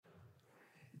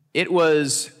It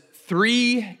was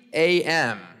 3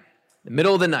 a.m., the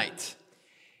middle of the night,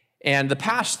 and the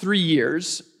past 3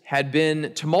 years had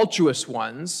been tumultuous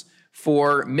ones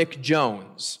for Mick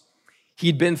Jones.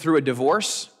 He'd been through a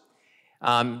divorce,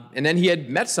 and then he had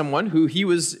met someone who he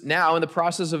was now in the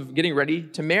process of getting ready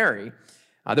to marry.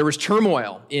 There was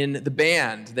turmoil in the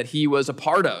band that he was a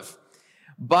part of,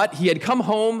 but he had come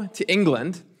home to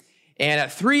England, and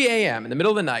at 3 a.m. in the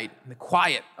middle of the night, in the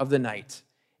quiet of the night,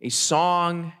 a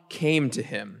song came to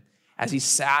him as he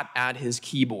sat at his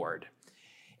keyboard.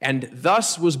 And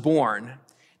thus was born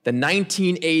the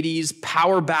 1980s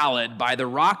power ballad by the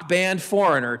rock band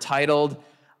Foreigner titled,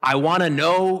 "I Want to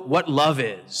Know What Love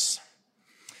Is."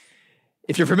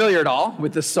 If you're familiar at all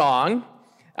with this song,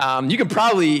 you can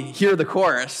probably hear the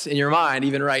chorus in your mind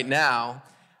even right now.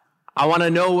 I want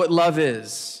to know what love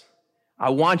is.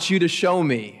 I want you to show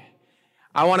me.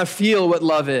 I want to feel what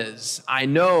love is. I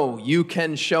know you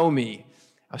can show me.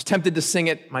 I was tempted to sing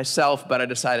it myself, but I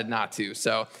decided not to.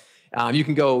 So you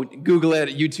can go Google it,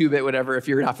 YouTube it, whatever, if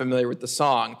you're not familiar with the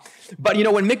song. But you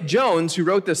know, when Mick Jones, who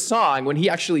wrote this song, when he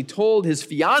actually told his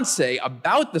fiancée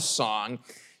about the song,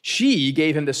 she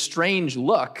gave him this strange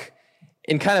look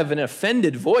in kind of an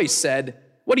offended voice, said,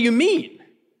 "What do you mean?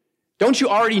 Don't you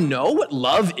already know what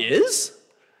love is?"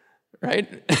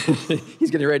 Right? He's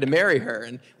getting ready to marry her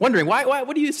and wondering, why,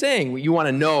 what are you saying? You want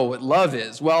to know what love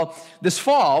is? Well, this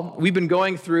fall, we've been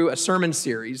going through a sermon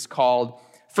series called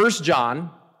 1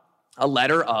 John, a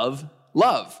letter of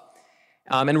love.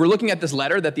 And we're looking at this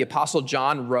letter that the Apostle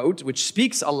John wrote, which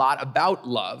speaks a lot about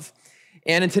love.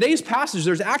 And in today's passage,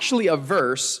 there's actually a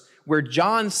verse where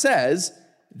John says,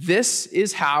 this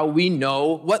is how we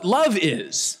know what love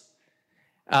is.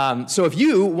 So if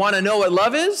you want to know what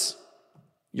love is,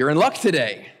 you're in luck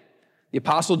today. The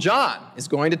Apostle John is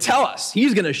going to tell us.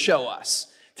 He's going to show us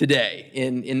today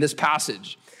in this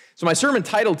passage. So my sermon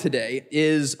title today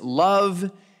is Love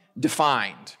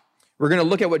Defined. We're going to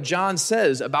look at what John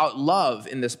says about love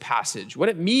in this passage, what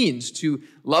it means to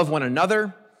love one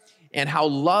another, and how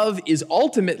love is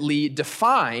ultimately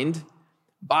defined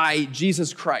by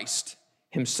Jesus Christ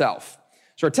himself.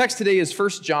 So our text today is 1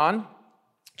 John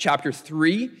chapter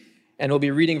 3, and we'll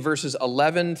be reading verses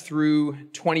 11 through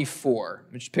 24,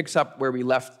 which picks up where we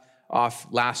left off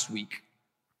last week.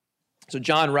 So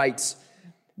John writes,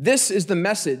 "This is the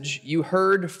message you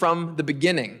heard from the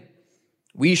beginning.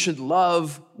 We should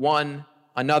love one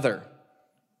another.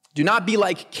 Do not be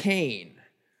like Cain,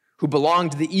 who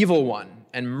belonged to the evil one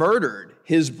and murdered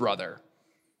his brother.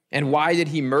 And why did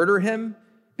he murder him?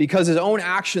 Because his own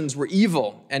actions were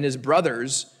evil and his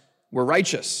brothers were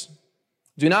righteous.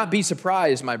 Do not be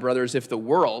surprised, my brothers, if the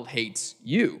world hates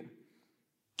you.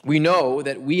 We know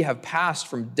that we have passed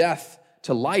from death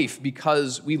to life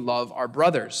because we love our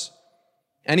brothers.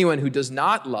 Anyone who does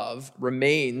not love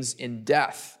remains in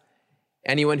death.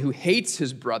 Anyone who hates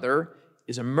his brother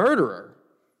is a murderer,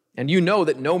 and you know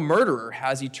that no murderer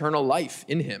has eternal life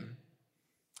in him.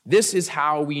 This is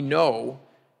how we know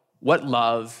what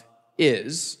love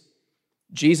is.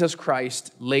 Jesus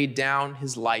Christ laid down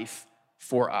his life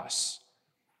for us,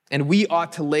 and we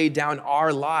ought to lay down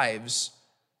our lives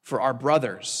for our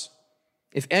brothers.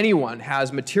 If anyone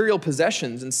has material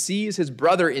possessions and sees his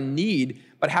brother in need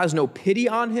but has no pity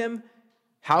on him,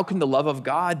 how can the love of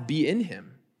God be in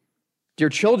him? Dear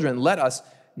children, let us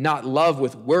not love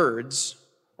with words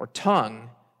or tongue,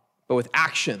 but with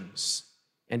actions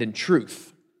and in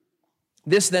truth.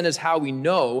 This then is how we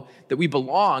know that we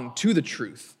belong to the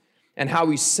truth, and how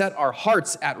we set our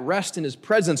hearts at rest in his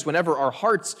presence whenever our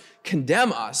hearts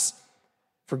condemn us.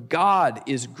 For God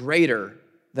is greater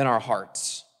than our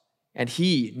hearts, and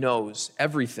he knows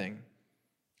everything.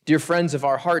 Dear friends, if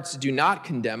our hearts do not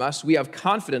condemn us, we have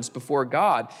confidence before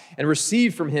God and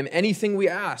receive from him anything we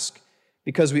ask,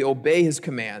 because we obey his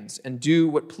commands and do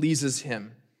what pleases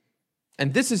him.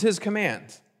 And this is his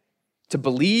command, to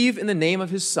believe in the name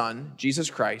of his Son, Jesus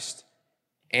Christ,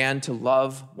 and to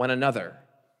love one another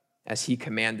as he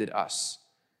commanded us.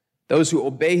 Those who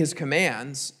obey his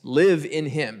commands live in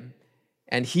him,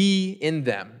 and he in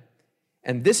them.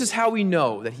 And this is how we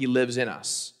know that he lives in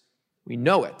us. We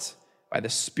know it by the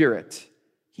Spirit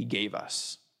he gave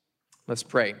us." Let's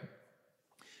pray.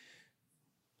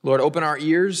 Lord, open our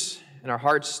ears and our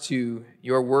hearts to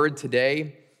your word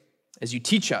today as you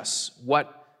teach us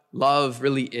what love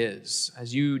really is,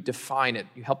 as you define it.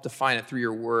 You help define it through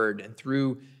your word and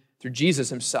through Jesus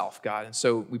himself, God. And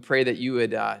so we pray that you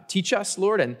would teach us,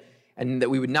 Lord, and that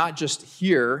we would not just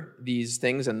hear these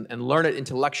things and learn it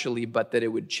intellectually, but that it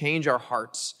would change our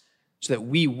hearts so that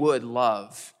we would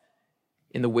love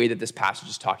in the way that this passage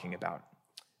is talking about.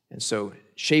 And so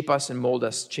shape us and mold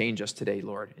us, change us today,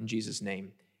 Lord. In Jesus'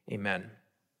 name, Amen.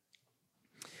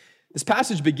 This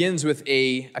passage begins with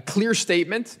a clear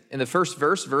statement in the first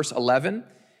verse, verse 11,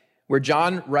 where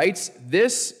John writes,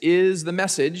 "This is the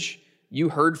message you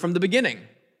heard from the beginning.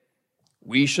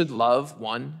 We should love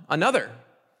one another."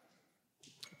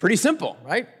 Pretty simple,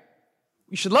 right?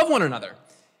 We should love one another.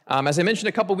 As I mentioned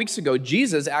a couple weeks ago,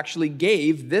 Jesus actually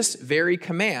gave this very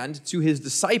command to his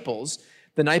disciples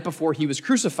the night before he was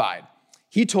crucified.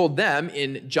 He told them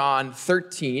in John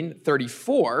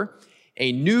 13:34,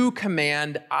 "A new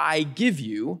command I give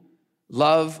you,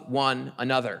 love one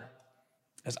another.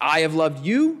 As I have loved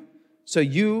you, so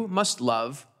you must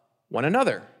love one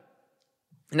another."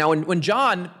 Now, when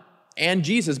John and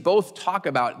Jesus both talk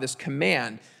about this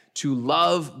command to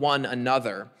love one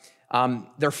another,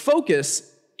 their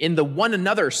focus in the one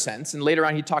another sense, and later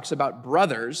on he talks about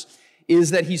brothers, is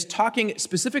that he's talking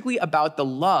specifically about the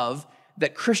love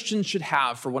that Christians should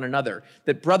have for one another,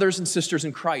 that brothers and sisters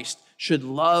in Christ should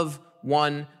love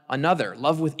one another,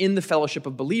 love within the fellowship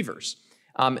of believers.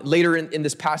 Later in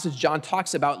this passage, John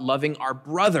talks about loving our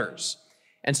brothers.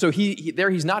 And so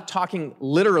he's not talking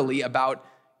literally about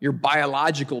your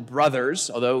biological brothers,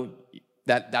 although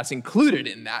that's included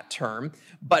in that term,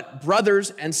 but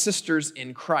brothers and sisters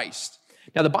in Christ.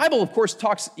 Now, the Bible, of course,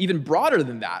 talks even broader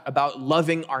than that about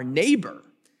loving our neighbor.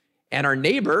 And our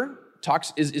neighbor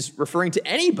is referring to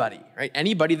anybody, right?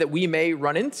 Anybody that we may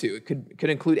run into. It could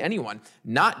include anyone,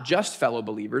 not just fellow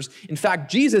believers. In fact,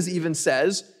 Jesus even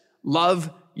says, love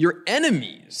your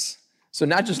enemies. So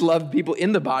not just love people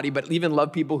in the body, but even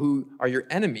love people who are your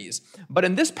enemies. But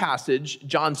in this passage,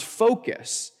 John's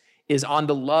focus is on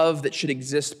the love that should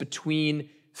exist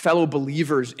between fellow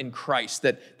believers in Christ,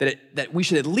 that we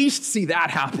should at least see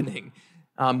that happening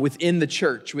within the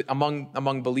church,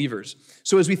 among believers.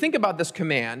 So as we think about this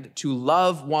command to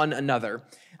love one another,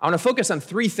 I want to focus on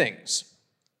three things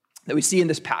that we see in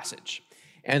this passage.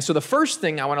 And so the first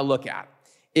thing I want to look at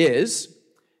is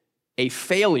a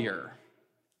failure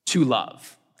to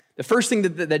love. The first thing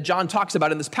that John talks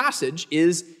about in this passage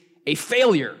is a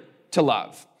failure to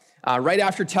love. Right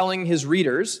after telling his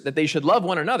readers that they should love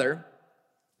one another,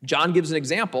 John gives an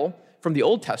example from the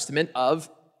Old Testament of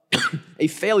a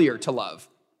failure to love.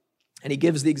 And he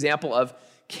gives the example of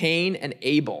Cain and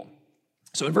Abel.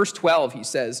 So in verse 12, he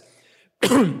says,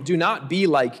 "Do not be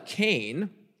like Cain,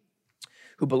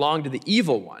 who belonged to the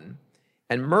evil one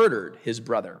and murdered his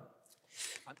brother."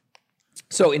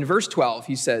 So in verse 12,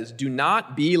 he says, "Do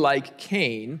not be like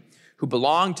Cain, who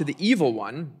belonged to the evil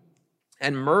one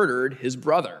and murdered his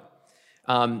brother."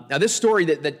 Now this story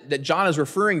that John is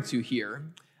referring to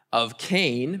here of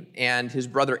Cain and his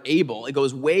brother Abel, it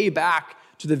goes way back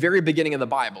to the very beginning of the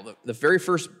Bible, the very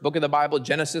first book of the Bible,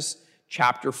 Genesis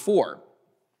chapter 4.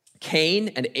 Cain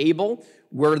and Abel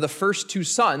were the first two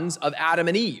sons of Adam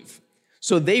and Eve.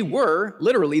 So they were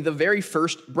literally the very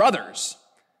first brothers.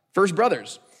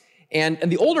 And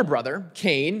the older brother,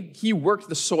 Cain, he worked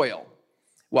the soil,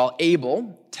 while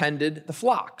Abel tended the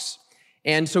flocks.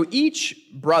 And so each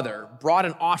brother brought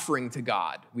an offering to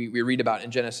God. We read about in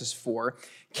Genesis 4.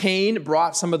 Cain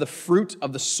brought some of the fruit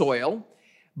of the soil,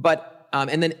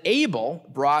 and then Abel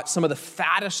brought some of the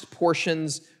fattest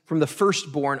portions from the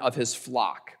firstborn of his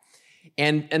flock.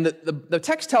 And the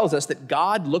text tells us that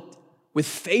God looked with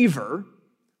favor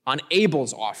on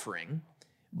Abel's offering,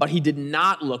 but he did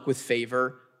not look with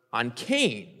favor on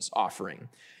Cain's offering.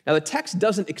 Now, the text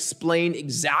doesn't explain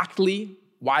exactly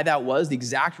why that was, the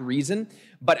exact reason,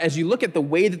 but as you look at the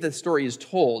way that the story is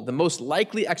told, the most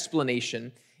likely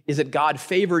explanation is that God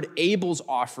favored Abel's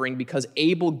offering because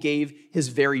Abel gave his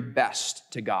very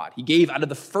best to God. He gave out of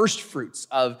the first fruits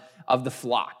of the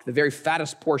flock, the very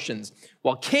fattest portions,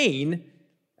 while Cain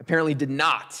apparently did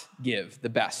not give the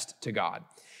best to God.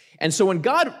 And so when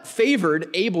God favored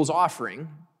Abel's offering,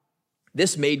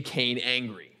 this made Cain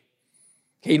angry.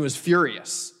 Cain was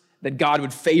furious that God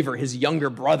would favor his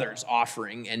younger brother's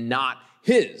offering and not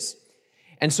his.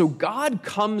 And so God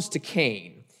comes to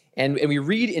Cain, and we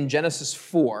read in Genesis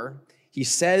 4, he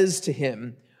says to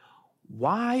him,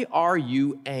 "Why are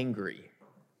you angry?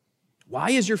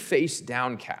 Why is your face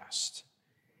downcast?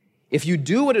 If you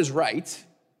do what is right,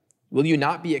 will you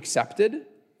not be accepted?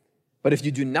 But if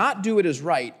you do not do what is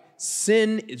right,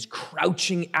 sin is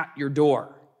crouching at your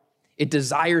door. It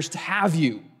desires to have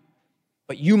you,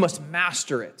 but you must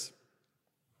master it."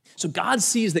 So God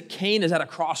sees that Cain is at a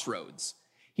crossroads.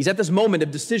 He's at this moment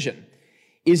of decision.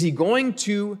 Is he going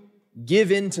to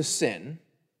give in to sin?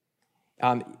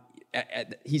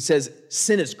 He says,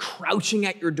 sin is crouching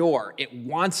at your door. It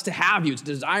wants to have you. It's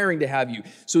desiring to have you.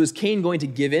 So is Cain going to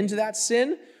give in to that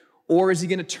sin? Or is he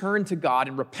going to turn to God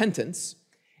in repentance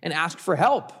and ask for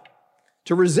help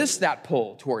to resist that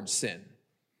pull towards sin?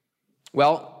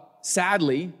 Well,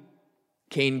 sadly,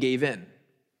 Cain gave in.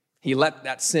 He let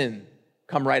that sin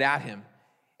come right at him.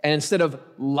 And instead of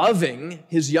loving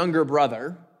his younger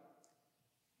brother,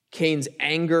 Cain's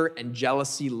anger and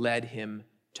jealousy led him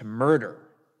to murder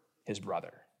his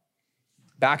brother.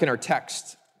 Back in our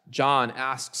text, John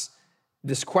asks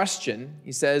this question.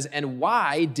 He says, "And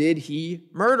why did he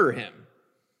murder him?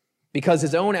 Because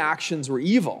his own actions were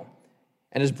evil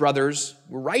and his brothers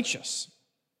were righteous."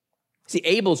 See,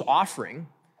 Abel's offering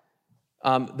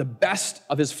the best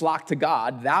of his flock to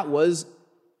God, that was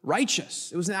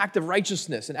righteous. It was an act of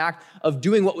righteousness, an act of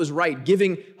doing what was right,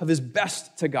 giving of his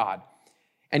best to God.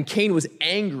 And Cain was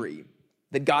angry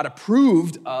that God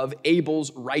approved of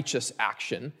Abel's righteous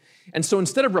action. And so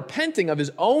instead of repenting of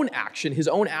his own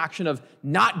action of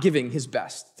not giving his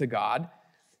best to God,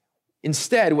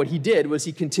 instead what he did was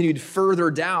he continued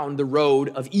further down the road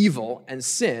of evil and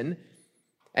sin,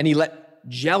 and he let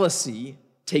jealousy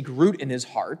take root in his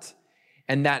heart,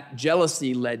 and that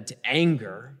jealousy led to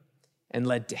anger and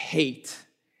led to hate,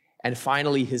 and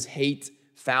finally his hate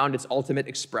found its ultimate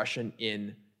expression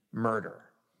in murder,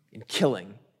 in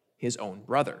killing his own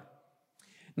brother.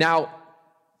 Now,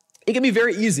 it can be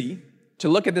very easy to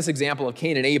look at this example of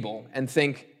Cain and Abel and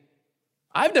think,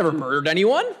 I've never murdered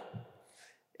anyone,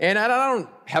 and I don't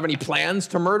have any plans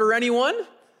to murder anyone,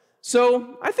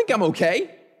 so I think I'm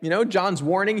okay. John's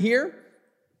warning here.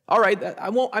 All right,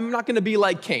 I'm not going to be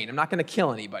like Cain. I'm not going to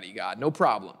kill anybody, God, no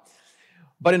problem.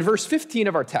 But in verse 15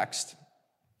 of our text,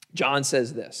 John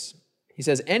says this. He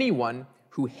says, anyone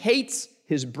who hates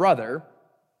his brother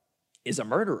is a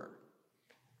murderer.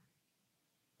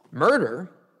 Murder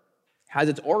has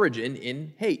its origin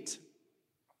in hate.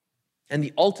 And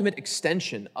the ultimate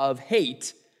extension of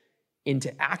hate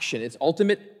into action, its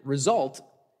ultimate result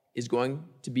is going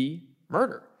to be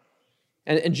murder.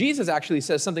 And Jesus actually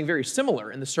says something very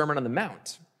similar in the Sermon on the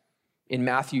Mount in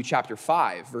Matthew chapter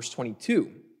 5, verse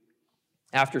 22.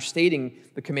 After stating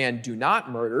the command, do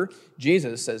not murder,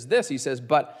 Jesus says this. He says,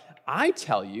 but I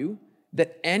tell you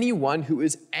that anyone who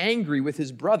is angry with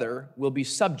his brother will be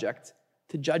subject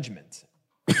to judgment.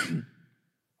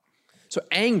 So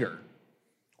anger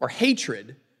or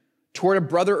hatred toward a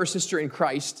brother or sister in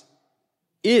Christ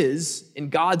is, in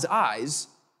God's eyes,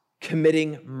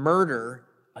 committing murder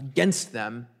against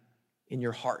them in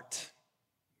your heart.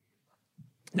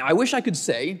 Now, I wish I could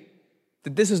say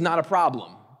that this is not a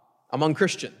problem among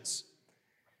Christians.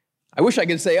 I wish I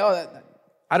could say,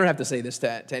 I don't have to say this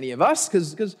to any of us,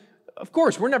 because of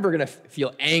course, we're never going to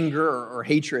feel anger or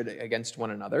hatred against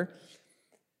one another.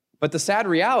 But the sad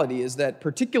reality is that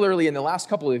particularly in the last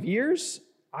couple of years,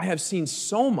 I have seen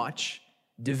so much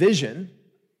division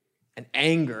and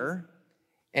anger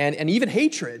and even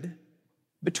hatred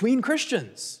between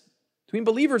Christians, between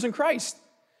believers in Christ.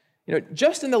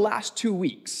 Just in the last 2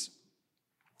 weeks,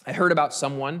 I heard about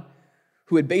someone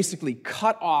who had basically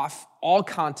cut off all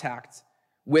contact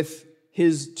with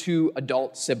his 2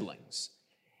 adult siblings.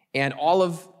 And all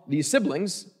of these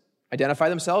siblings identify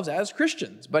themselves as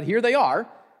Christians, but here they are,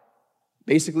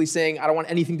 basically saying, I don't want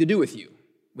anything to do with you,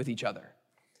 with each other.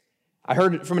 I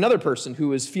heard from another person who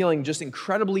was feeling just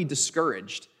incredibly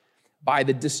discouraged by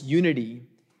the disunity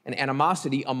and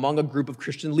animosity among a group of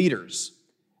Christian leaders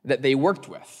that they worked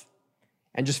with,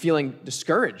 and just feeling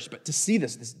discouraged, but to see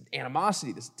this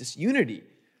animosity, this disunity.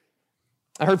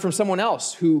 I heard from someone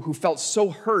else who felt so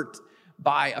hurt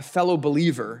by a fellow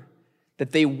believer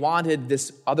that they wanted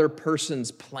this other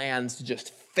person's plans to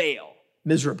just fail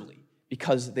miserably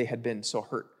because they had been so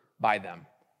hurt by them.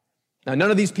 Now,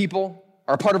 none of these people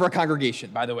are a part of our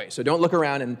congregation, by the way, so don't look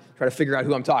around and try to figure out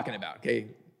who I'm talking about, okay?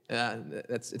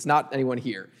 It's not anyone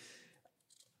here.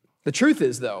 The truth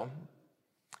is, though,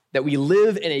 that we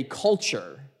live in a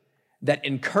culture that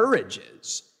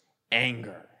encourages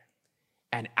anger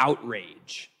and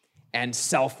outrage and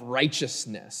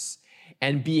self-righteousness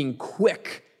and being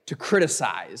quick to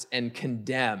criticize and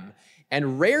condemn,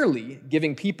 and rarely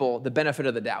giving people the benefit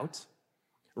of the doubt,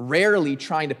 rarely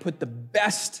trying to put the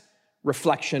best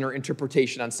reflection or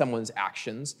interpretation on someone's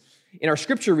actions. In our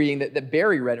scripture reading that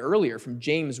Barry read earlier from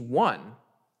James 1,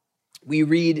 we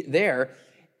read there,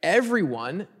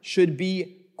 everyone should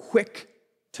be quick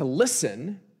to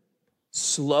listen,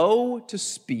 slow to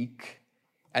speak,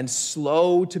 and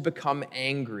slow to become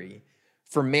angry,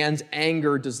 for man's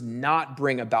anger does not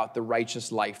bring about the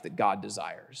righteous life that God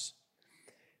desires.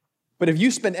 But if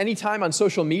you spend any time on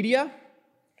social media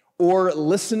or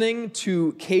listening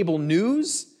to cable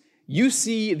news, you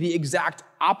see the exact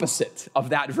opposite of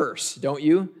that verse, don't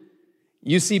you?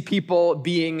 You see people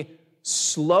being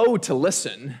slow to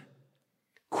listen,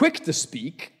 quick to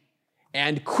speak,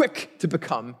 and quick to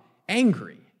become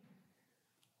angry.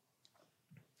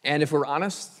 And if we're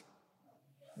honest,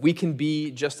 we can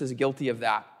be just as guilty of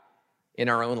that in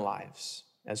our own lives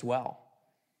as well.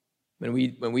 When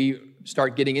we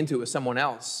start getting into it with someone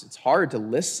else, it's hard to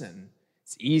listen.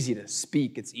 It's easy to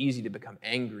speak. It's easy to become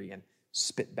angry and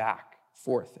spit back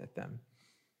forth at them.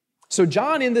 So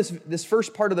John, in this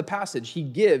first part of the passage, he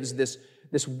gives this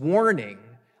warning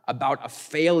about a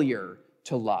failure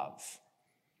to love.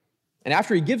 And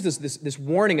after he gives us this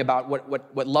warning about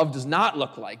what love does not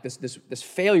look like, this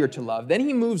failure to love, then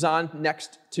he moves on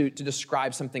next to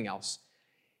describe something else.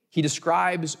 He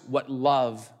describes what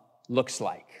love looks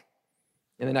like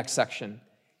in the next section.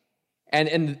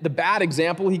 And the bad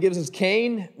example he gives is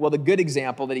Cain. Well, the good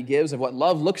example that he gives of what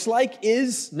love looks like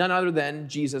is none other than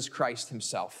Jesus Christ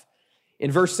himself.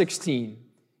 In verse 16,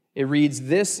 it reads,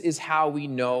 "This is how we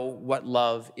know what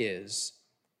love is.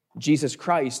 Jesus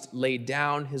Christ laid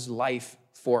down his life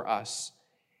for us,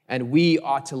 and we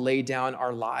ought to lay down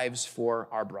our lives for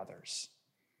our brothers."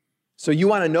 So you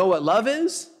want to know what love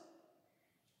is?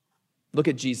 Look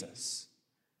at Jesus.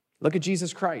 Look at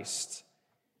Jesus Christ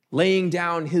laying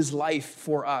down his life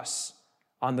for us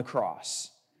on the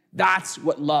cross. That's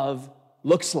what love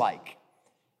looks like.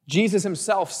 Jesus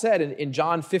himself said in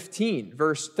John 15,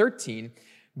 verse 13,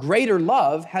 "Greater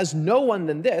love has no one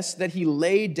than this, that he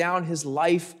laid down his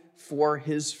life for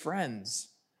his friends."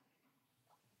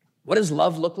 What does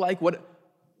love look like? What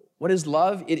is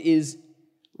love? It is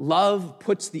love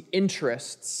puts the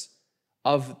interests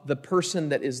of the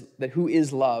person who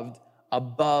is loved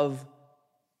above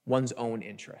one's own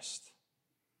interest.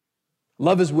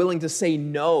 Love is willing to say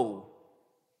no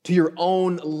to your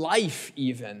own life,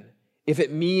 even if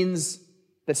it means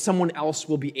that someone else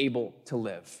will be able to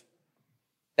live.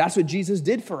 That's what Jesus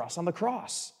did for us on the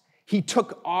cross. He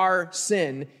took our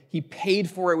sin, he paid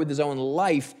for it with his own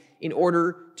life in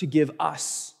order to give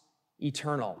us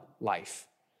eternal life.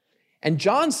 And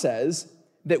John says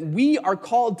that we are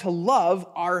called to love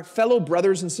our fellow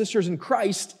brothers and sisters in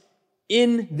Christ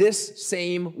in this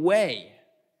same way.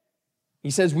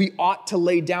 He says we ought to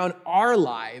lay down our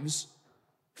lives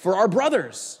for our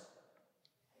brothers.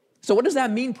 So what does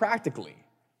that mean practically?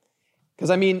 Because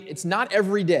it's not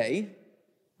every day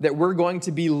that we're going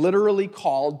to be literally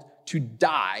called to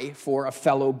die for a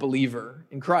fellow believer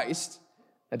in Christ.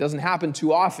 That doesn't happen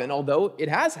too often, although it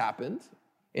has happened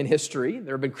in history.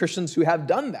 There have been Christians who have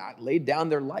done that, laid down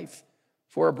their life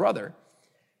for a brother.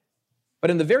 But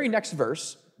in the very next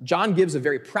verse, John gives a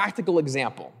very practical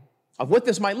example of what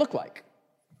this might look like.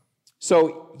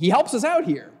 So he helps us out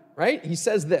here, right? He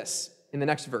says this in the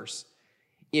next verse: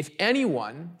 "If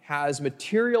anyone has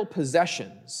material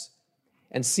possessions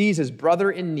and sees his brother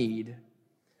in need,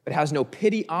 but has no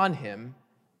pity on him,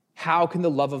 how can the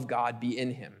love of God be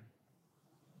in him?"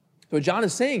 So what John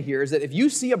is saying here is that if you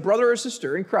see a brother or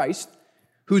sister in Christ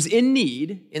who's in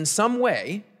need in some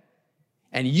way,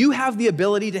 and you have the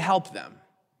ability to help them,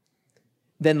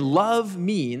 then love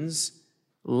means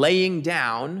laying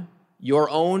down your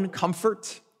own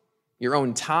comfort, your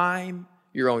own time,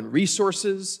 your own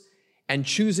resources, and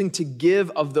choosing to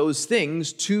give of those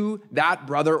things to that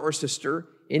brother or sister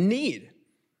in need.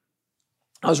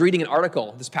 I was reading an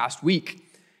article this past week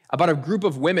about a group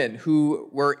of women who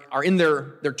are in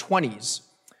their 20s,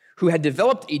 who had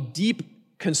developed a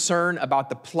deep concern about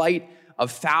the plight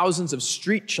of thousands of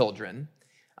street children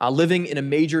living in a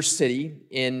major city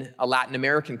in a Latin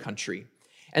American country.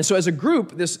 And so as a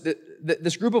group,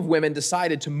 this group of women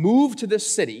decided to move to this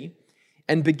city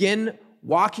and begin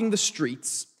walking the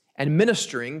streets and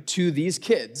ministering to these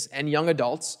kids and young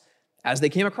adults as they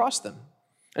came across them.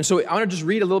 And so I want to just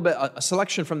read a little bit, a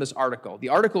selection from this article. The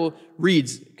article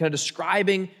reads, kind of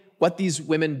describing what these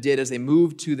women did as they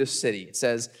moved to this city. It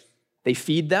says, they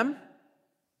feed them,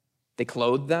 they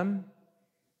clothe them,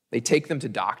 they take them to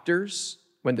doctors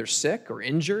when they're sick or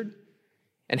injured,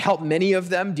 and help many of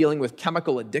them dealing with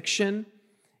chemical addiction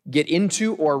get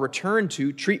into or return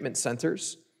to treatment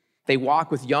centers. They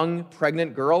walk with young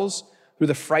pregnant girls through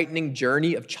the frightening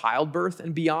journey of childbirth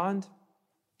and beyond.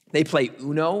 They play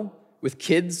Uno with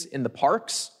kids in the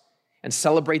parks and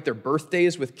celebrate their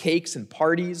birthdays with cakes and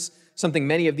parties, something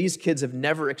many of these kids have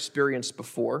never experienced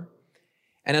before.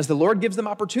 And as the Lord gives them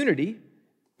opportunity,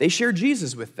 they share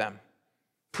Jesus with them,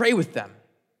 pray with them,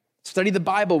 study the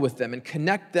Bible with them, and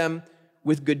connect them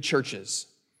with good churches.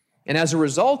 And as a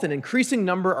result, an increasing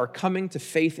number are coming to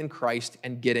faith in Christ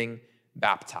and getting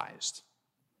baptized.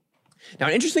 Now,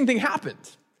 an interesting thing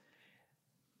happened.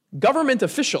 Government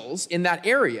officials in that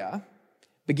area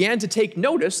began to take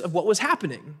notice of what was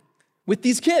happening with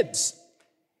these kids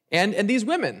and these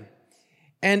women.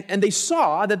 And they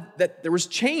saw that there was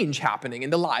change happening in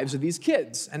the lives of these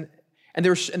kids. And And they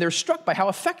were struck by how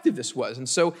effective this was. And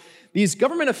so these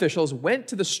government officials went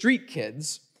to the street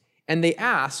kids and they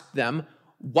asked them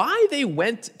why they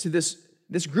went to this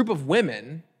group of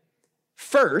women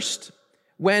first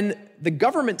when the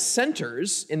government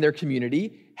centers in their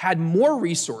community had more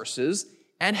resources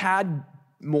and had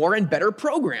more and better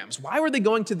programs. Why were they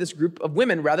going to this group of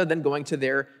women rather than going to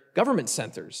their government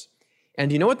centers?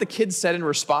 And you know what the kids said in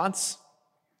response?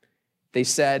 They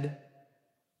said,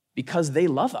 because they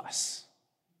love us.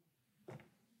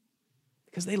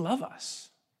 Because they love us.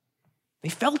 They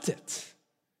felt it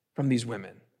from these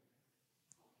women.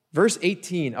 Verse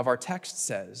 18 of our text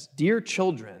says, "Dear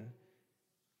children,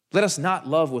 let us not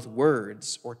love with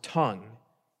words or tongue,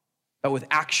 but with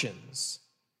actions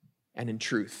and in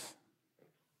truth."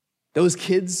 Those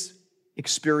kids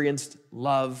experienced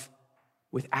love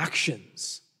with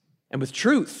actions and with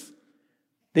truth.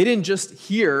 They didn't just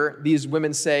hear these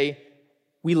women say,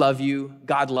 "We love you,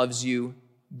 God loves you,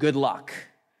 good luck."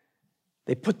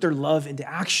 They put their love into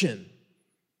action,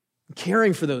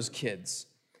 caring for those kids.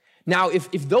 Now,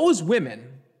 if those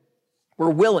women were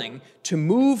willing to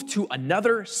move to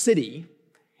another city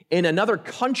in another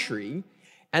country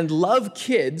and love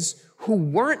kids who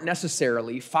weren't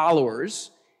necessarily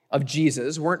followers of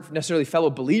Jesus, weren't necessarily fellow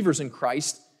believers in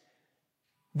Christ,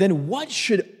 then what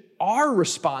should our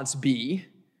response be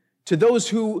to those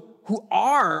who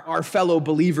are our fellow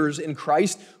believers in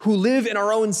Christ, who live in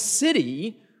our own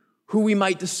city, who we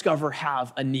might discover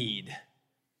have a need?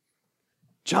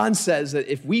 John says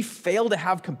that if we fail to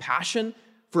have compassion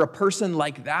for a person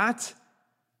like that,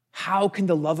 how can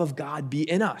the love of God be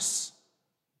in us?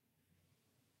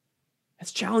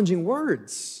 That's challenging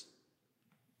words.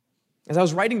 As I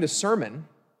was writing the sermon,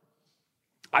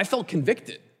 I felt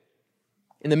convicted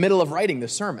in the middle of writing the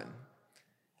sermon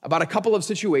about a couple of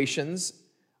situations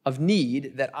of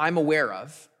need that I'm aware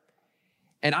of.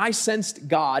 And I sensed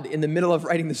God in the middle of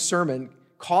writing the sermon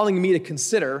calling me to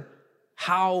consider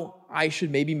how I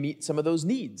should maybe meet some of those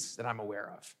needs that I'm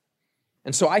aware of.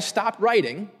 And so I stopped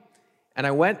writing and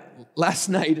I went last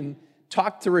night and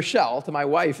talked to Rochelle, to my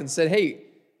wife, and said, "Hey,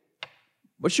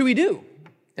 what should we do?"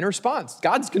 In response,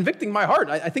 God's convicting my heart.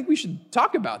 I think we should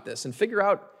talk about this and figure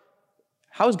out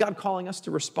how is God calling us to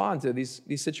respond to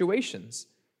these situations.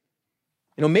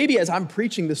 You know, maybe as I'm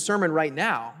preaching this sermon right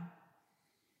now,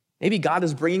 maybe God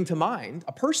is bringing to mind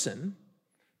a person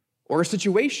or a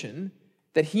situation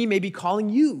that he may be calling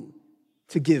you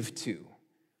to give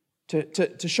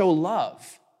to show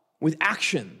love with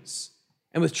actions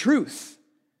and with truth,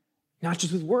 not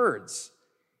just with words.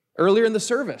 Earlier in the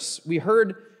service, we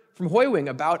heard from Hoywing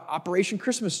about Operation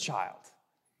Christmas Child,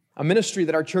 a ministry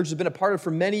that our church has been a part of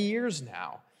for many years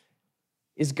now.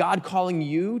 Is God calling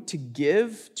you to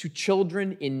give to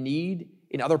children in need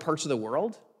in other parts of the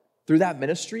world through that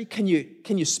ministry? Can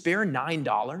you spare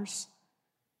 $9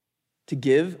 to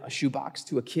give a shoebox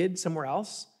to a kid somewhere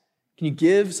else? Can you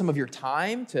give some of your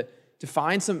time to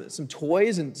find some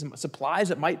toys and some supplies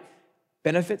that might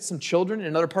benefit some children in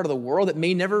another part of the world that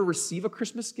may never receive a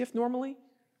Christmas gift normally?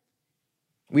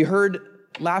 We heard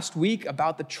last week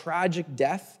about the tragic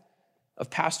death of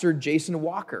Pastor Jason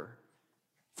Walker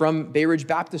from Bay Ridge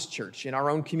Baptist Church in our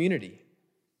own community.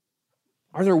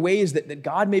 Are there ways that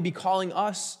God may be calling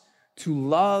us to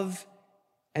love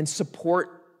and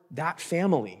support that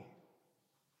family,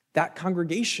 that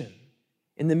congregation,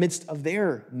 in the midst of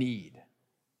their need?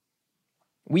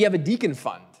 We have a deacon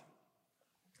fund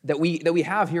that we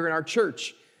have here in our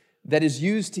church that is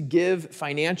used to give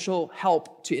financial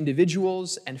help to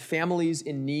individuals and families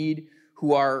in need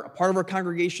who are a part of our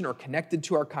congregation or connected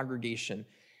to our congregation.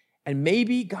 And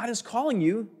maybe God is calling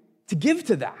you to give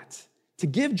to that, to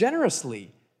give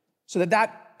generously, so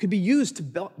that could be used to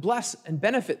bless and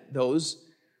benefit those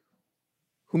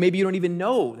who maybe you don't even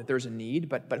know that there's a need,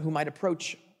 but who might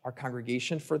approach our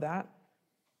congregation for that.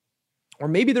 Or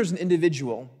maybe there's an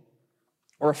individual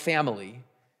or a family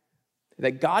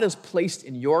that God has placed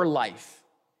in your life,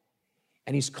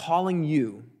 and he's calling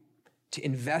you to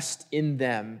invest in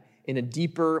them in a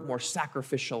deeper, more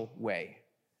sacrificial way.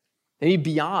 Maybe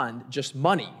beyond just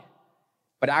money,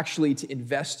 but actually to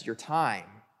invest your time,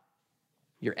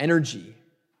 your energy,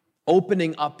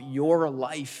 opening up your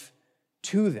life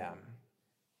to them,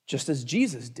 just as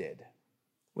Jesus did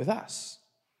with us.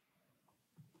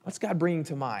 What's God bringing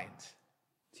to mind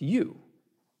to you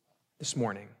this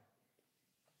morning?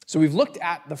 So we've looked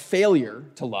at the failure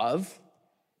to love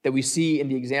that we see in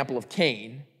the example of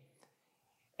Cain,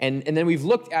 and then we've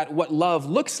looked at what love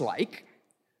looks like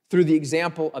through the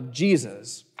example of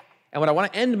Jesus. And what I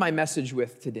want to end my message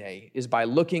with today is by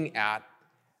looking at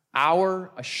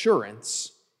our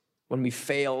assurance when we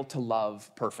fail to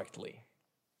love perfectly.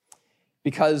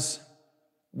 because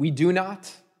we do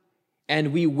not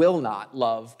and we will not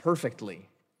love perfectly.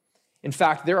 In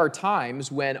fact, there are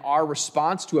times when our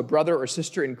response to a brother or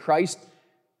sister in Christ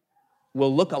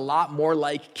will look a lot more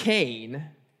like Cain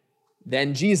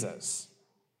than Jesus,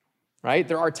 right?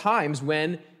 There are times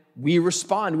when we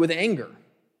respond with anger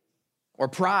or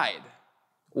pride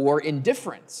or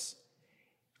indifference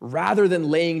rather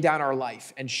than laying down our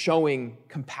life and showing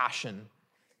compassion.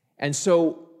 And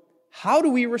so, how do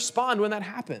we respond when that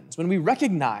happens? When we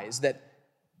recognize that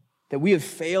we have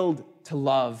failed to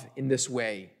love in this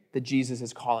way that Jesus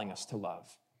is calling us to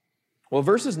love? Well,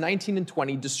 verses 19 and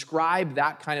 20 describe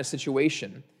that kind of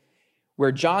situation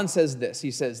where John says this.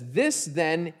 He says, "This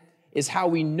then is how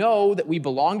we know that we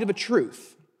belong to the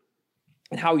truth,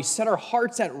 and how we set our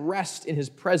hearts at rest in his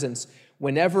presence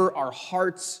whenever our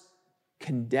hearts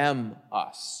condemn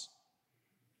us."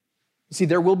 You see,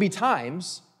 there will be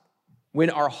times when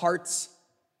our hearts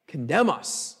condemn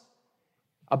us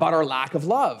about our lack of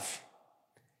love.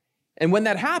 And when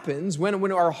that happens,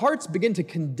 when our hearts begin to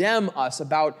condemn us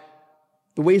about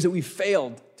the ways that we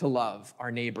failed to love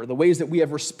our neighbor, the ways that we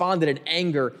have responded in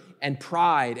anger and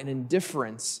pride and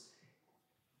indifference,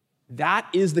 that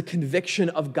is the conviction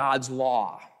of God's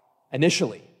law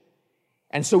initially.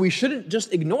 And so we shouldn't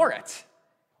just ignore it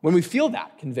when we feel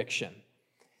that conviction.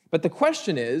 But the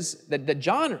question is that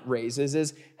John raises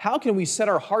is, how can we set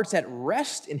our hearts at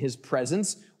rest in his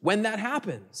presence when that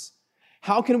happens?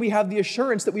 How can we have the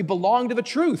assurance that we belong to the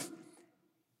truth,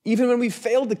 even when we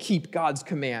fail to keep God's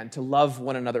command to love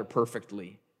one another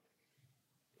perfectly?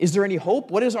 Is there any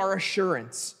hope? What is our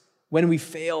assurance when we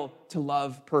fail to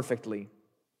love perfectly?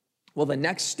 Well, the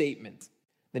next statement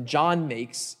that John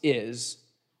makes is,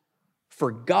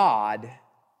 "For God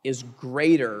is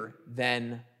greater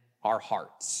than our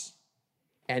hearts,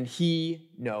 and he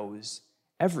knows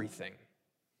everything."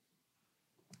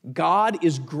 God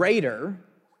is greater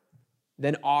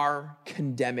than our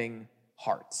condemning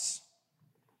hearts.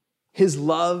 His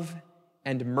love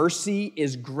and mercy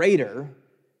is greater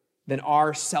than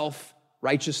our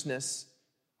self-righteousness,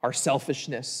 our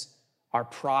selfishness, our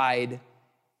pride.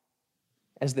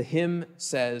 As the hymn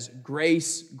says,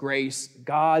 grace, grace,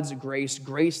 God's grace,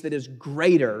 grace that is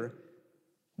greater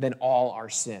than all our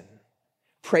sin.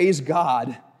 Praise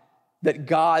God that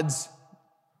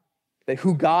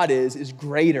who God is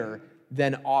greater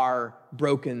than our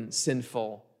broken,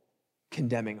 sinful,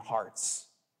 condemning hearts.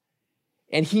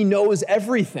 And he knows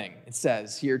everything, it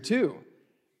says here too.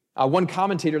 One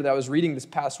commentator that I was reading this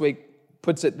past week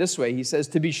puts it this way. He says,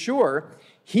 "To be sure,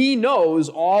 he knows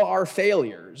all our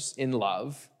failures in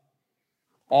love,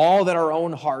 all that our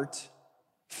own heart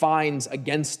finds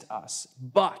against us,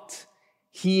 but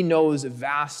he knows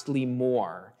vastly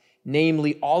more,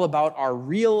 namely all about our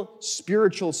real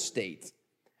spiritual state,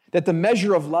 that the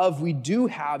measure of love we do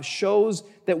have shows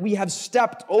that we have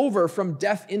stepped over from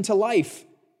death into life."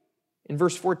 In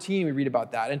verse 14, we read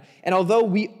about that. And although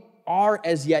we are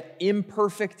as yet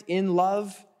imperfect in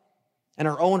love, and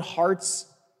our own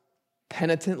hearts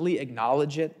penitently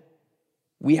acknowledge it,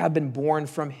 we have been born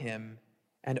from him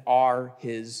and are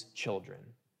his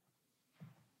children.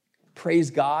 Praise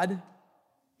God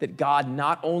that God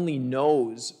not only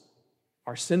knows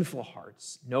our sinful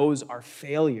hearts, knows our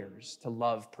failures to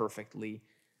love perfectly,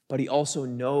 but he also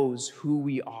knows who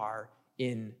we are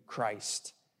in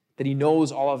Christ. That he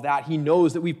knows all of that. He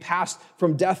knows that we've passed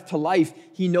from death to life.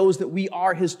 He knows that we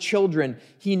are his children.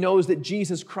 He knows that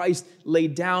Jesus Christ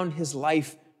laid down his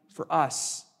life for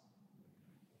us.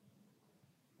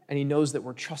 And he knows that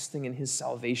we're trusting in his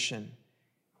salvation.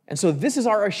 And so this is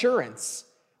our assurance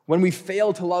when we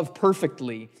fail to love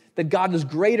perfectly, that God is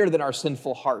greater than our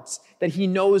sinful hearts, that he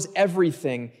knows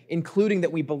everything, including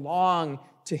that we belong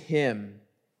to him.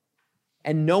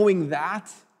 And knowing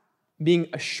that, being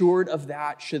assured of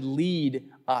that, should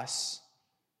lead us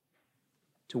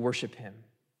to worship him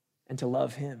and to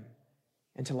love him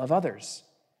and to love others.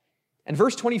 And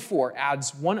verse 24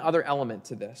 adds one other element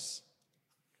to this,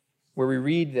 where we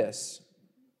read this,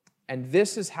 "And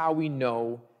this is how we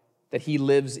know that he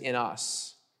lives in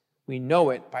us. We know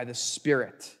it by the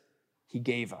Spirit he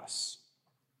gave us."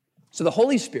 So the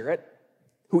Holy Spirit,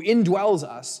 who indwells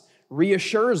us,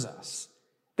 reassures us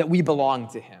that we belong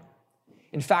to him.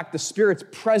 In fact, the Spirit's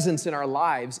presence in our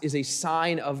lives is a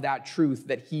sign of that truth,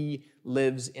 that he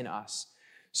lives in us.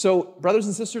 So, brothers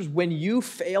and sisters, when you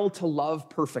fail to love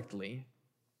perfectly,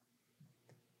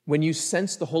 when you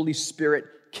sense the Holy Spirit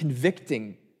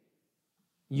convicting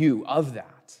you of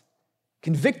that,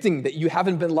 convicting that you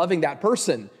haven't been loving that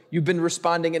person, you've been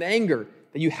responding in anger,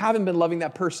 that you haven't been loving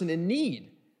that person in need,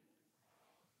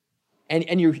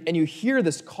 and you hear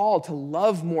this call to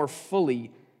love more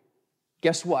fully,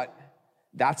 guess what?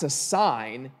 That's a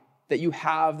sign that you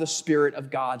have the Spirit of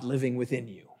God living within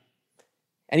you.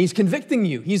 And he's convicting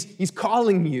you. He's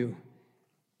calling you.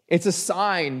 It's a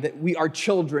sign that we are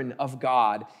children of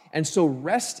God. And so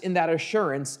rest in that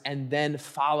assurance and then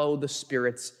follow the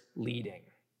Spirit's leading.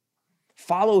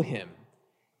 Follow him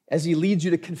as he leads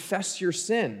you to confess your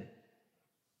sin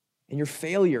and your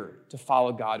failure to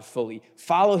follow God fully.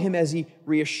 Follow him as he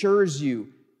reassures you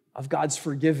of God's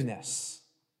forgiveness.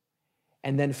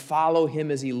 And then follow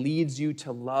him as he leads you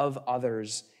to love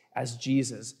others as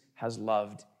Jesus has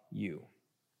loved you.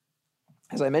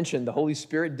 As I mentioned, the Holy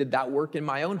Spirit did that work in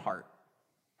my own heart.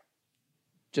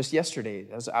 Just yesterday,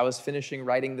 as I was finishing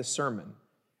writing the sermon,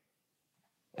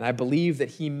 and I believe that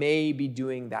he may be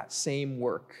doing that same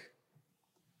work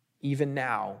even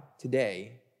now,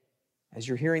 today, as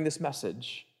you're hearing this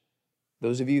message,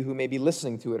 those of you who may be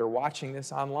listening to it or watching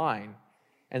this online.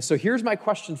 And so here's my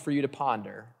question for you to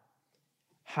ponder.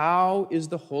 How is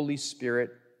the Holy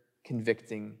Spirit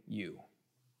convicting you?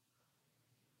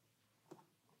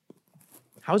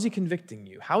 How is he convicting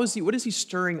you? What is he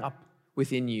stirring up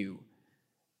within you?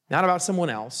 Not about someone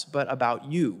else, but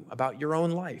about you, about your own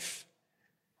life.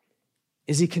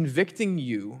 Is he convicting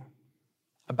you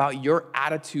about your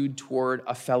attitude toward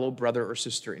a fellow brother or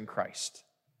sister in Christ?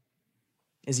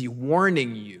 Is he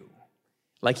warning you,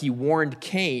 like he warned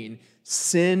Cain,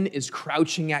 sin is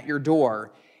crouching at your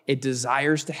door. It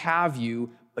desires to have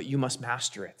you, but you must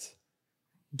master it.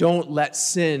 Don't let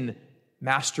sin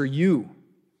master you.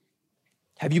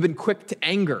 Have you been quick to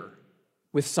anger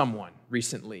with someone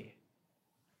recently?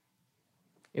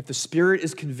 If the Spirit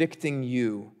is convicting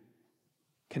you,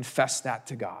 confess that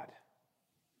to God.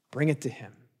 Bring it to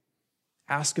him.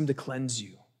 Ask him to cleanse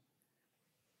you.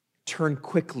 Turn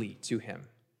quickly to him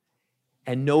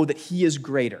and know that he is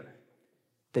greater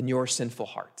than your sinful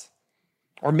heart.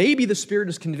 Or maybe the Spirit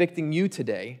is convicting you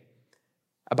today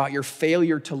about your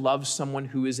failure to love someone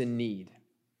who is in need,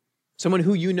 someone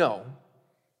who you know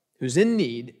who's in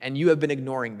need, and you have been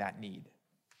ignoring that need.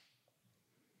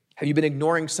 Have you been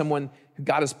ignoring someone who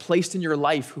God has placed in your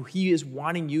life who he is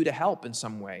wanting you to help in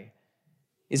some way?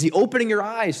 Is he opening your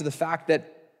eyes to the fact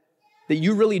that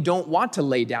you really don't want to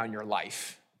lay down your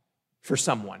life for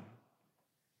someone?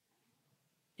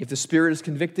 If the Spirit is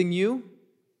convicting you,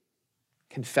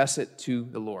 confess it to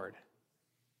the Lord.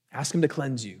 Ask him to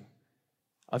cleanse you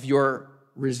of your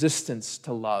resistance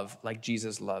to love like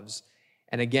Jesus loves.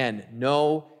 And again,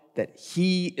 know that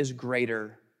he is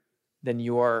greater than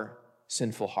your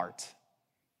sinful heart.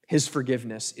 His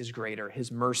forgiveness is greater. His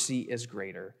mercy is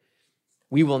greater.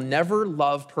 We will never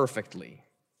love perfectly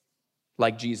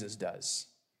like Jesus does.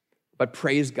 But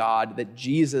praise God that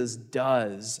Jesus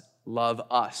does love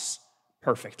us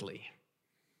perfectly.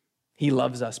 He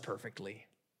loves us perfectly.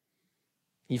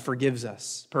 He forgives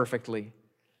us perfectly.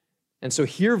 And so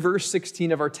hear verse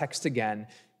 16 of our text again.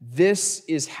 This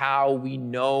is how we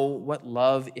know what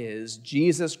love is.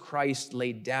 Jesus Christ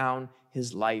laid down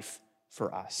his life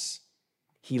for us.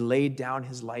 He laid down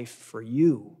his life for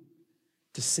you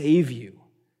to save you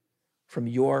from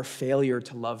your failure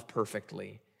to love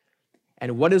perfectly.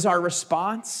 And what is our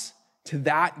response to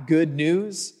that good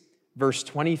news? Verse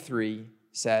 23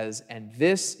 says, and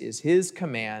this is his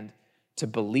command, to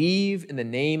believe in the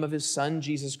name of his Son,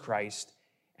 Jesus Christ,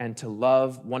 and to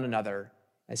love one another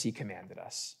as he commanded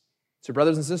us. So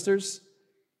brothers and sisters,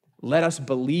 let us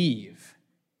believe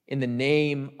in the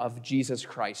name of Jesus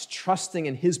Christ, trusting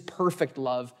in his perfect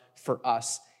love for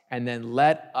us, and then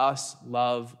let us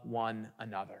love one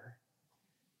another,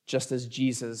 just as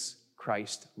Jesus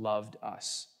Christ loved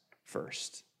us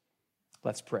first.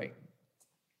 Let's pray.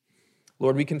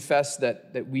 Lord, we confess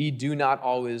that we do not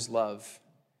always love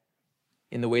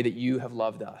in the way that you have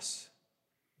loved us.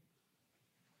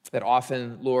 That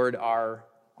often, Lord, our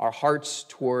hearts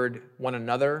toward one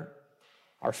another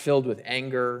are filled with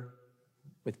anger,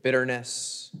 with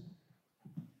bitterness,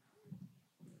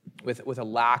 with a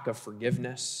lack of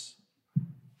forgiveness.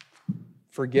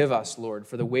 Forgive us, Lord,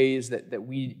 for the ways that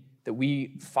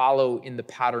we follow in the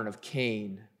pattern of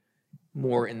Cain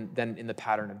more than in the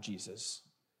pattern of Jesus.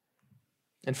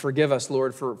 And forgive us,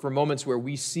 Lord, for moments where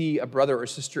we see a brother or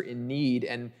sister in need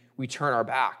and we turn our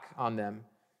back on them.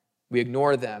 We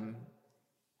ignore them.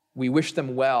 We wish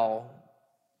them well,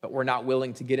 but we're not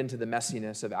willing to get into the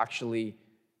messiness of actually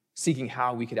seeking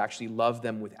how we could actually love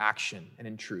them with action and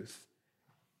in truth.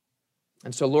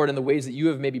 And so, Lord, in the ways that you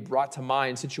have maybe brought to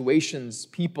mind situations,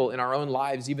 people in our own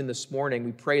lives, even this morning,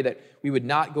 we pray that we would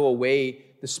not go away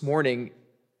this morning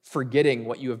forgetting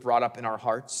what you have brought up in our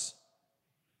hearts,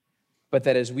 but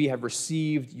that as we have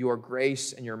received your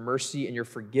grace and your mercy and your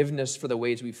forgiveness for the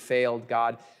ways we've failed,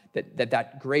 God,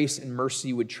 that grace and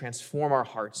mercy would transform our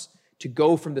hearts to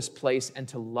go from this place and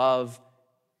to love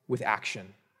with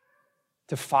action,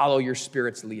 to follow your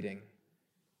Spirit's leading,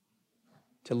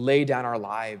 to lay down our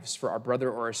lives for our brother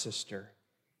or our sister.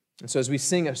 And so as we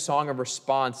sing a song of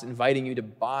response, inviting you to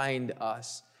bind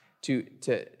us,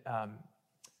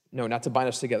 not to bind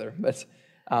us together, but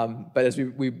as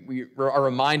we are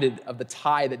reminded of the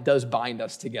tie that does bind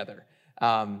us together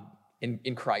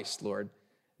in Christ, Lord,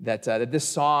 that this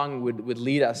song would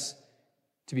lead us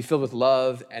to be filled with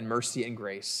love and mercy and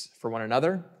grace for one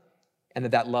another, and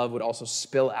that love would also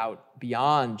spill out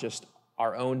beyond just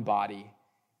our own body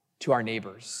to our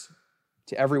neighbors,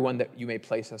 to everyone that you may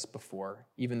place us before,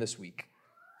 even this week.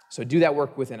 So do that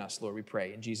work within us, Lord, we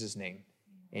pray. In Jesus' name,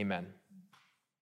 amen.